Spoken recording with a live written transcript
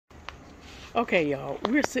Okay, y'all,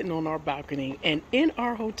 we're sitting on our balcony, and in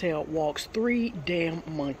our hotel walks three damn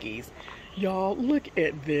monkeys. Y'all, look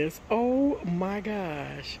at this. Oh my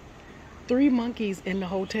gosh. Three monkeys in the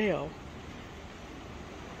hotel.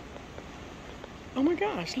 Oh my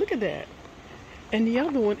gosh, look at that. And the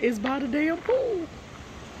other one is by the damn pool.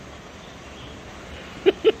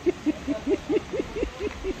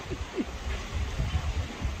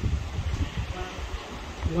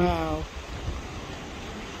 Wow.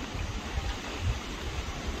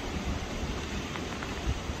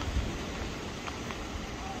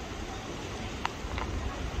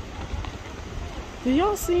 Do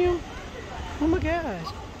y'all see him? Oh my gosh.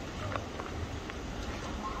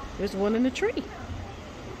 There's one in the tree.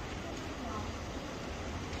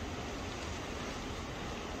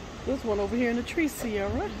 There's one over here in the tree,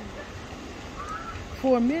 Sierra.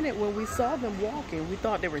 For a minute when we saw them walking, we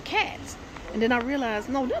thought they were cats. And then I realized,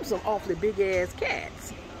 no, them some awfully big ass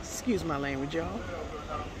cats. Excuse my language, y'all.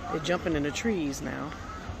 They're jumping in the trees now.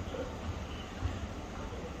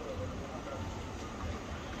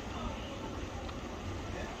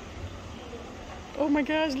 Oh my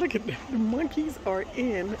gosh, look at them. The monkeys are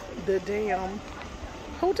in the damn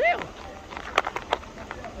hotel.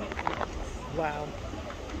 Wow.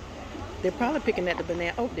 They're probably picking at the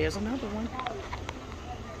banana. Oh, there's another one.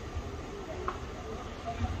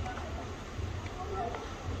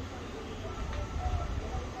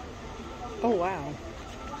 Oh, wow.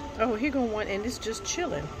 Oh, here go one, and it's just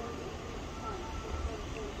chilling.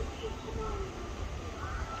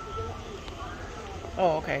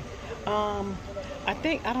 Oh, okay.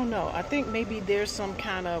 I don't know. I think maybe there's some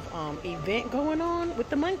kind of event going on with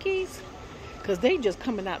the monkeys. Because they just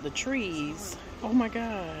coming out the trees. Oh my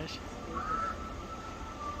gosh.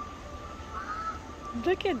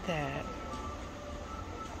 Look at that.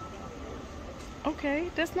 Okay,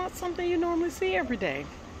 that's not something you normally see every day.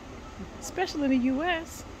 Especially in the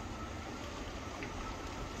U.S.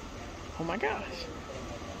 Oh my gosh.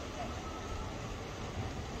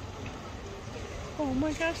 Oh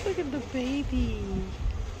my gosh, look at the baby.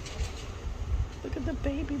 Look at the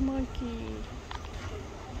baby monkey.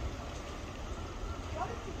 I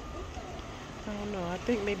don't know. I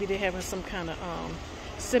think maybe they're having some kind of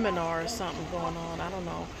seminar or something going on. I don't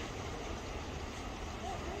know.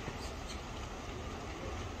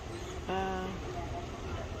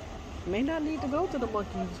 May not need to go to the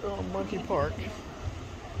monkey park.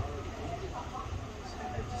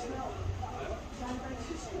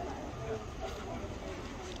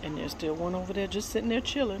 And there's still one over there just sitting there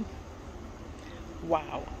chilling.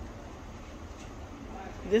 Wow.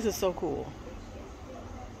 This is so cool.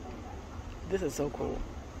 This is so cool.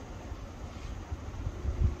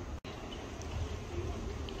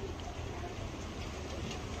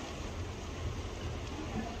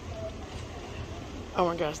 Oh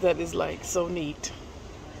my gosh, that is like so neat.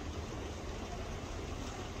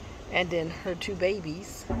 And then her two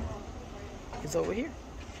babies is over here.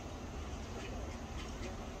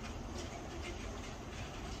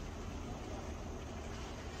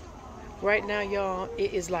 Right now, y'all,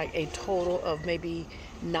 it is like a total of maybe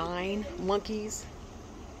 9 monkeys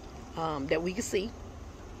that we can see.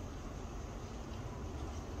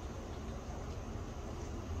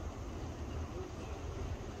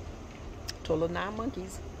 Total of 9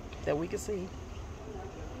 monkeys that we can see.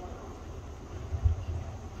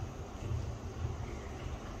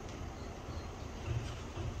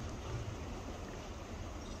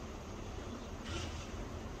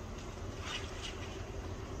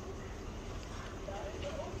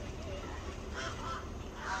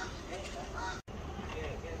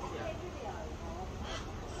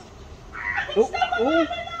 Oh, oh.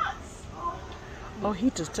 Oh, he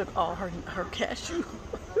just took all her cashew.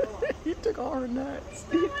 He took all her nuts.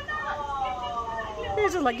 He's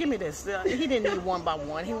just like, give me this. He didn't need one by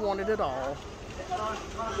one. He wanted it all.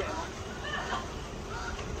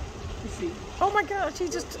 Oh my gosh, he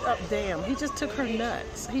just, damn, he just took her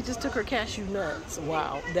nuts. He just took her cashew nuts.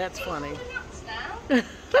 Wow, that's funny.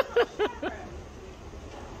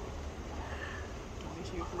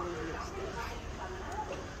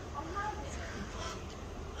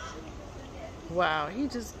 Wow, he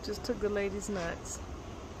just took the lady's nuts.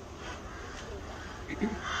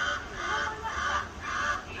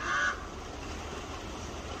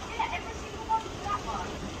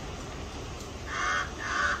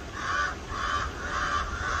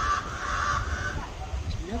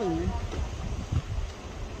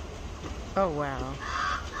 Oh wow.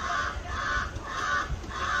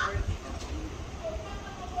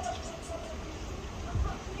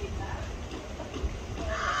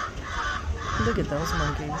 Look at those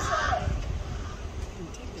monkeys.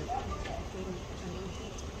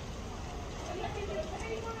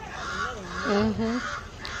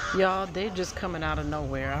 Y'all, they just coming out of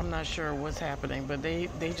nowhere. I'm not sure what's happening, but they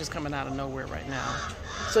just coming out of nowhere right now.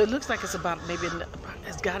 So it looks like it's about maybe,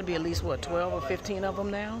 it's got to be at least, what, 12 or 15 of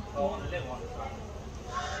them now?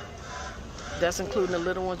 That's including the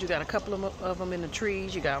little ones. You got a couple of them in the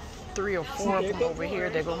trees. You got 3 or 4 of them over here.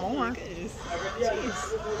 There go more. Jeez.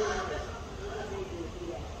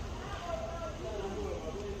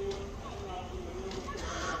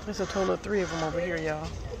 There's a total of 3 of them over here, y'all.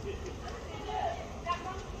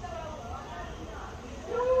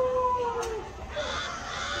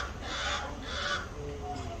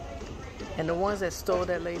 And the ones that stole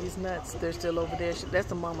that lady's nuts, they're still over there. That's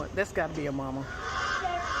the mama. That's got to be a mama.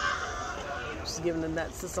 She's giving the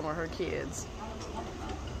nuts to some of her kids.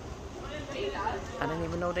 I didn't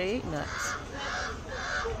even know they ate nuts.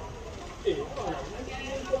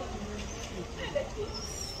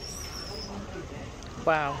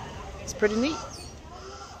 Wow, it's pretty neat.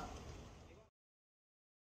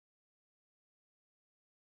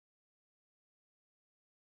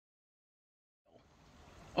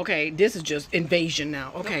 Okay, this is just invasion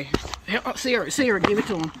now. Okay, Sierra, give it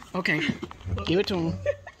to him. Okay, give it to him.